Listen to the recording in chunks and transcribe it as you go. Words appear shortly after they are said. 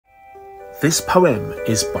This poem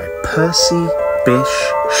is by Percy,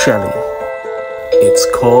 Bysshe, Shelley. It's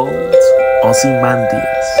called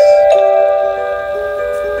Ozymandias.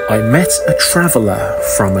 I met a traveller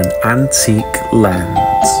from an antique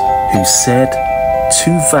land who said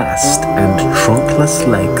 2 vast and trunkless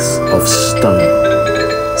legs of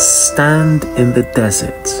stone stand in the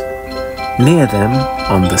desert. Near them,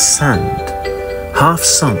 on the sand, half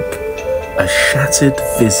sunk, a shattered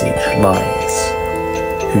visage lies,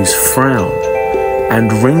 whose frown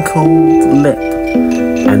and wrinkled lip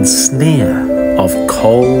and sneer of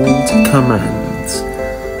cold commands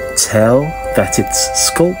tell that its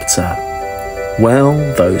sculptor well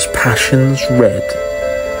those passions read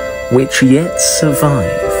which yet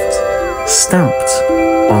survived, stamped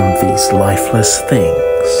on these lifeless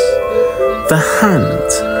things, the hand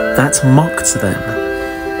that mocked them,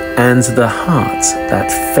 and the heart that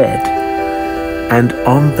fed, and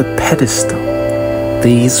on the pedestal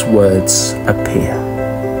these words appear.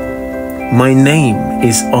 My name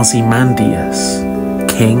is Ozymandias,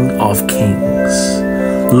 King of Kings.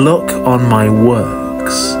 Look on my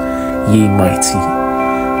works, ye mighty,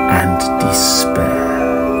 and despair.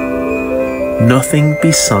 Nothing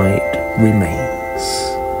beside remains,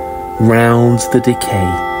 round the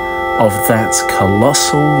decay of that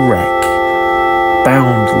colossal wreck,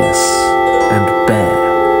 boundless and bare.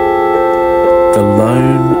 The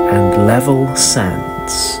lone and level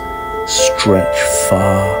sands stretch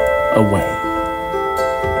far away.